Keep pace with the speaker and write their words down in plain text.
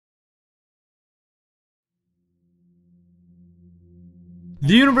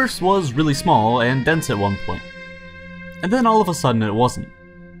The universe was really small and dense at one point, and then all of a sudden it wasn't.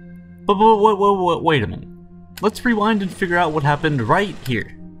 But wait a minute. Let's rewind and figure out what happened right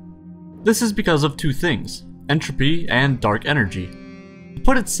here. This is because of two things, entropy and dark energy. To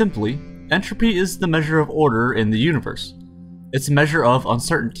put it simply, entropy is the measure of order in the universe. It's a measure of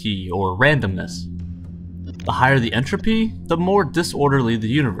uncertainty or randomness. The higher the entropy, the more disorderly the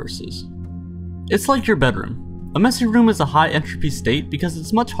universe is. It's like your bedroom. A messy room is a high entropy state because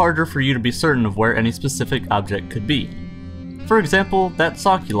it's much harder for you to be certain of where any specific object could be. For example, that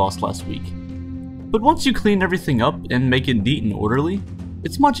sock you lost last week. But once you clean everything up and make it neat and orderly,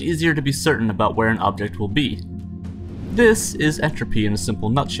 it's much easier to be certain about where an object will be. This is entropy in a simple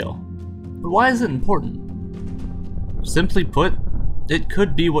nutshell. But why is it important? Simply put, it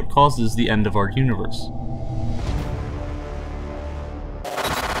could be what causes the end of our universe.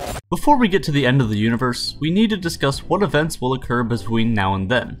 Before we get to the end of the universe, we need to discuss what events will occur between now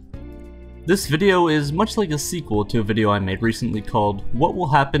and then. This video is much like a sequel to a video I made recently called What Will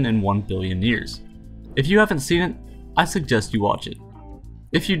Happen in 1 Billion Years. If you haven't seen it, I suggest you watch it.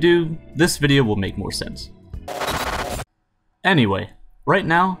 If you do, this video will make more sense. Anyway, right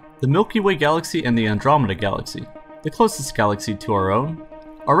now, the Milky Way galaxy and the Andromeda galaxy, the closest galaxy to our own,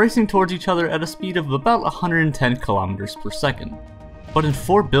 are racing towards each other at a speed of about 110 kilometers per second. But in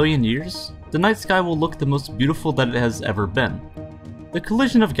 4 billion years, the night sky will look the most beautiful that it has ever been. The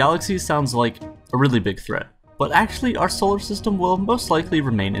collision of galaxies sounds like a really big threat, but actually our solar system will most likely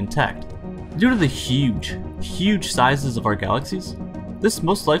remain intact. Due to the huge sizes of our galaxies, this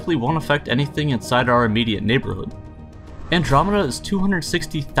most likely won't affect anything inside our immediate neighborhood. Andromeda is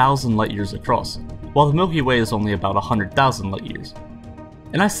 260,000 light years across, while the Milky Way is only about 100,000 light years.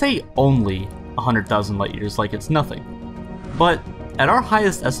 And I say only 100,000 light years like it's nothing. But at our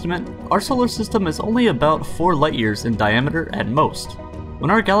highest estimate, our solar system is only about 4 light years in diameter at most.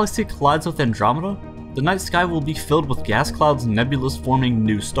 When our galaxy collides with Andromeda, the night sky will be filled with gas clouds and nebulas forming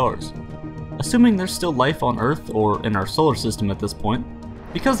new stars. Assuming there's still life on Earth or in our solar system at this point,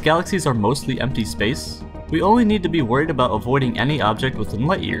 because galaxies are mostly empty space, we only need to be worried about avoiding any object within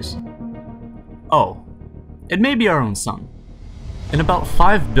light years. Oh, it may be our own sun. In about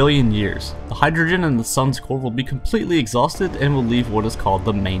 5 billion years, the hydrogen in the sun's core will be completely exhausted and will leave what is called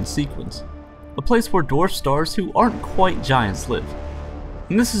the main sequence, a place where dwarf stars who aren't quite giants live.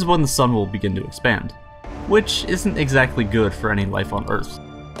 And this is when the sun will begin to expand, which isn't exactly good for any life on Earth.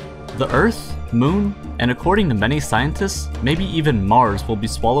 The Earth, Moon, and according to many scientists, maybe even Mars will be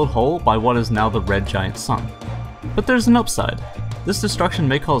swallowed whole by what is now the red giant sun. But there's an upside. This destruction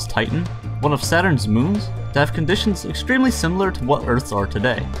may cause Titan, one of Saturn's moons, to have conditions extremely similar to what Earth's are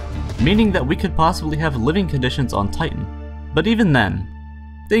today, meaning that we could possibly have living conditions on Titan. But even then,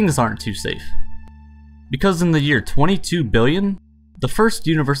 things aren't too safe. Because in the year 22 billion, the first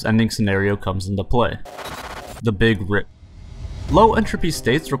universe-ending scenario comes into play. The Big Rip. Low entropy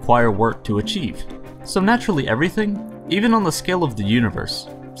states require work to achieve, so naturally everything, even on the scale of the universe,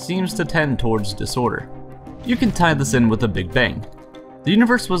 seems to tend towards disorder. You can tie this in with the Big Bang. The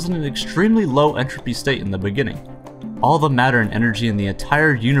universe was in an extremely low entropy state in the beginning. All the matter and energy in the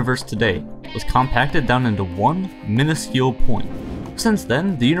entire universe today was compacted down into one minuscule point. Since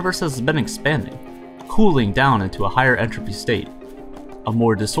then, the universe has been expanding, cooling down into a higher entropy state, a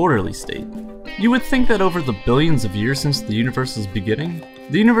more disorderly state. You would think that over the billions of years since the universe's beginning,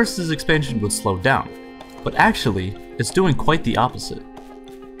 the universe's expansion would slow down, but actually, it's doing quite the opposite.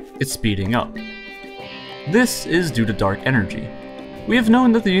 It's speeding up. This is due to dark energy. We have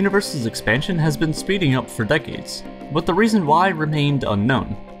known that the universe's expansion has been speeding up for decades, but the reason why remained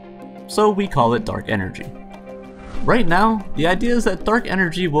unknown. So we call it dark energy. Right now, the idea is that dark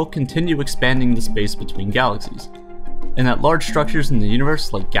energy will continue expanding the space between galaxies, and that large structures in the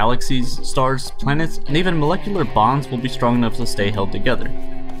universe like galaxies, stars, planets, and even molecular bonds will be strong enough to stay held together.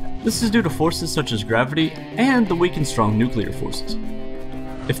 This is due to forces such as gravity and the weak and strong nuclear forces.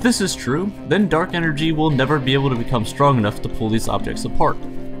 If this is true, then dark energy will never be able to become strong enough to pull these objects apart.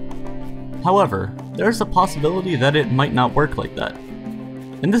 However, there is a possibility that it might not work like that,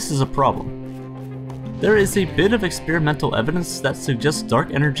 and this is a problem. There is a bit of experimental evidence that suggests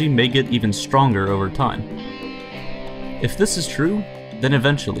dark energy may get even stronger over time. If this is true, then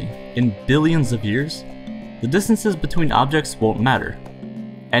eventually, in billions of years, the distances between objects won't matter.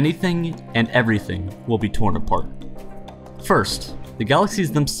 Anything and everything will be torn apart. First, the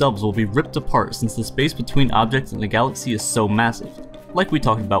galaxies themselves will be ripped apart since the space between objects in a galaxy is so massive, like we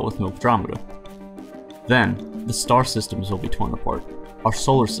talked about with Andromeda. Then, the star systems will be torn apart, our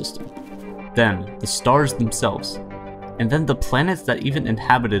solar system. Then, the stars themselves, and then the planets that even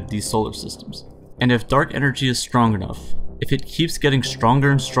inhabited these solar systems. And if dark energy is strong enough, If it keeps getting stronger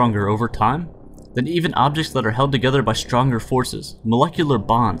and stronger over time, then even objects that are held together by stronger forces, molecular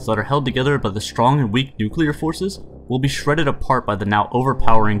bonds that are held together by the strong and weak nuclear forces, will be shredded apart by the now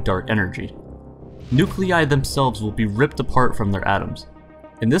overpowering dark energy. Nuclei themselves will be ripped apart from their atoms,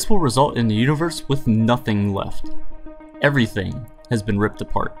 and this will result in a universe with nothing left. Everything has been ripped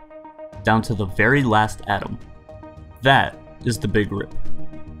apart, down to the very last atom. That is the Big Rip.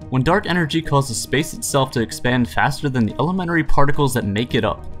 When dark energy causes space itself to expand faster than the elementary particles that make it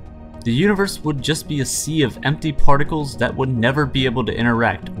up, the universe would just be a sea of empty particles that would never be able to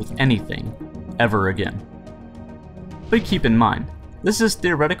interact with anything, ever again. But keep in mind, this is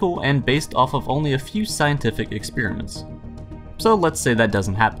theoretical and based off of only a few scientific experiments. So let's say that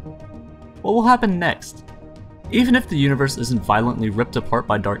doesn't happen. What will happen next? Even if the universe isn't violently ripped apart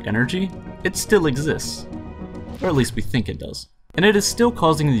by dark energy, it still exists. Or at least we think it does. And it is still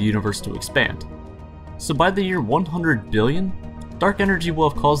causing the universe to expand. So by the year 100 billion, dark energy will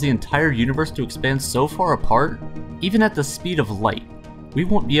have caused the entire universe to expand so far apart, even at the speed of light, we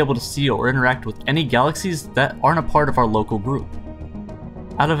won't be able to see or interact with any galaxies that aren't a part of our local group.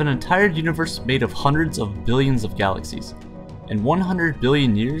 Out of an entire universe made of hundreds of billions of galaxies, in 100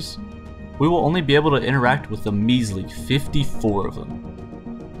 billion years, we will only be able to interact with a measly 54 of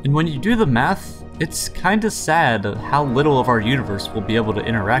them. And when you do the math, it's kinda sad how little of our universe we'll be able to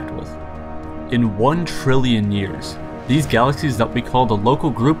interact with. In 1 trillion years, these galaxies that we call the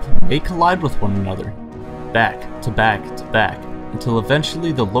local group may collide with one another, back to back to back, until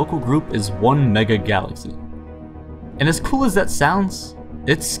eventually the local group is one mega galaxy. And as cool as that sounds,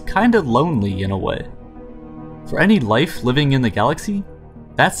 it's kinda lonely in a way. For any life living in the galaxy,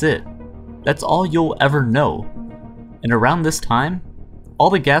 that's it. That's all you'll ever know. And around this time, all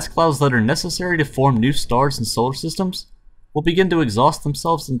the gas clouds that are necessary to form new stars and solar systems will begin to exhaust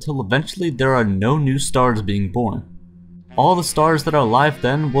themselves until eventually there are no new stars being born. All the stars that are alive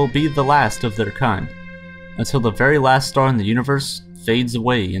then will be the last of their kind, until the very last star in the universe fades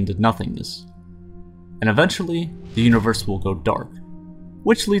away into nothingness. And eventually, the universe will go dark.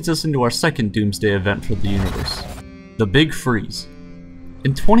 Which leads us into our second doomsday event for the universe, the Big Freeze.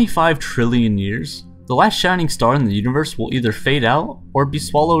 In 25 trillion years, the last shining star in the universe will either fade out or be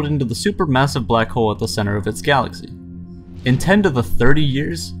swallowed into the supermassive black hole at the center of its galaxy. In 10 to the 30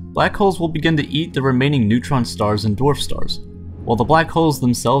 years, black holes will begin to eat the remaining neutron stars and dwarf stars, while the black holes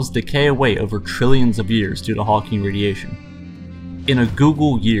themselves decay away over trillions of years due to Hawking radiation. In a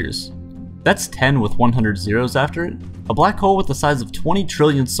Google years, that's 10 with 100 zeros after it, a black hole with the size of 20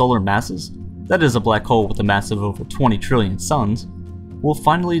 trillion solar masses, that is a black hole with a mass of over 20 trillion suns, will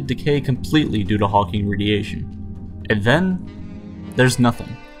finally decay completely due to Hawking radiation. And then, there's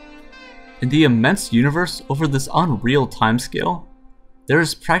nothing. In the immense universe over this unreal timescale, there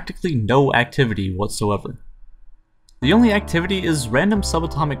is practically no activity whatsoever. The only activity is random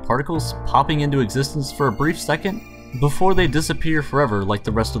subatomic particles popping into existence for a brief second before they disappear forever like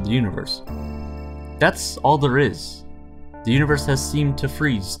the rest of the universe. That's all there is. The universe has seemed to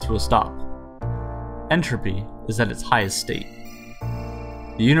freeze to a stop. Entropy is at its highest state.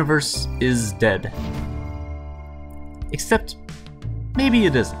 The universe is dead. Except, maybe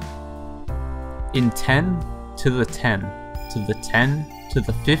it isn't. In 10 to the 10 to the 10 to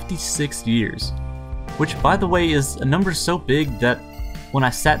the 56 years, which by the way is a number so big that when I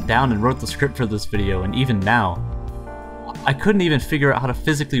sat down and wrote the script for this video, and even now, I couldn't even figure out how to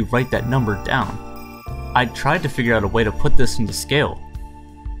physically write that number down. I tried to figure out a way to put this into scale,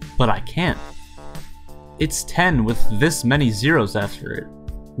 but I can't. It's 10 with this many zeros after it,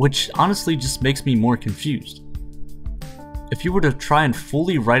 which honestly just makes me more confused. If you were to try and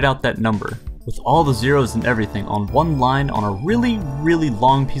fully write out that number, with all the zeros and everything on one line on a really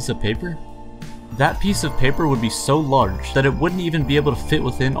long piece of paper, that piece of paper would be so large that it wouldn't even be able to fit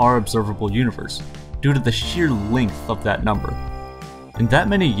within our observable universe, due to the sheer length of that number. In that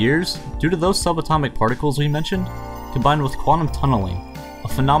many years, due to those subatomic particles we mentioned, combined with quantum tunneling, a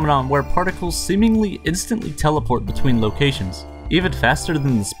phenomenon where particles seemingly instantly teleport between locations, even faster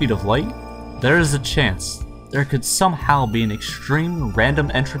than the speed of light, there is a chance there could somehow be an extreme random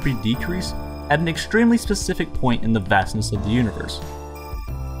entropy decrease at an extremely specific point in the vastness of the universe,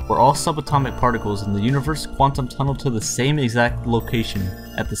 where all subatomic particles in the universe quantum tunnel to the same exact location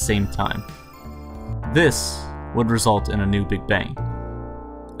at the same time. This would result in a new Big Bang,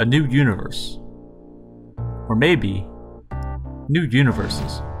 a new universe, or maybe new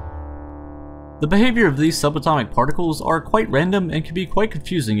universes. The behavior of these subatomic particles are quite random and can be quite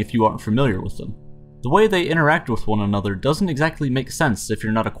confusing if you aren't familiar with them. The way they interact with one another doesn't exactly make sense if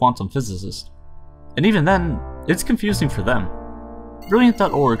you're not a quantum physicist. And even then, it's confusing for them.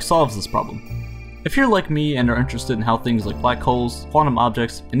 Brilliant.org solves this problem. If you're like me and are interested in how things like black holes, quantum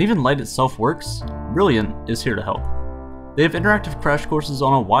objects, and even light itself works, Brilliant is here to help. They have interactive crash courses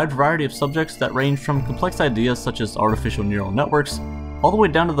on a wide variety of subjects that range from complex ideas such as artificial neural networks, all the way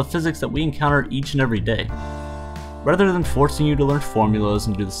down to the physics that we encounter each and every day. Rather than forcing you to learn formulas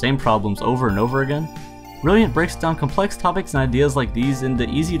and do the same problems over and over again, Brilliant breaks down complex topics and ideas like these into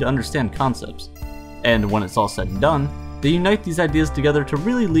easy to understand concepts. And when it's all said and done, they unite these ideas together to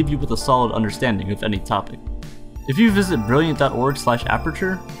really leave you with a solid understanding of any topic. If you visit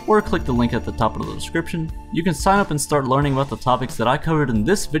brilliant.org/aperture, or click the link at the top of the description, you can sign up and start learning about the topics that I covered in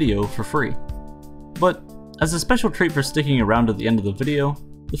this video for free. But, as a special treat for sticking around to the end of the video,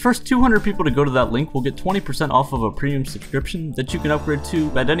 the first 200 people to go to that link will get 20% off of a premium subscription that you can upgrade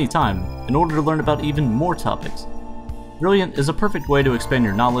to at any time in order to learn about even more topics. Brilliant is a perfect way to expand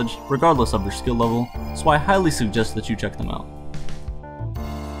your knowledge, regardless of your skill level, so I highly suggest that you check them out.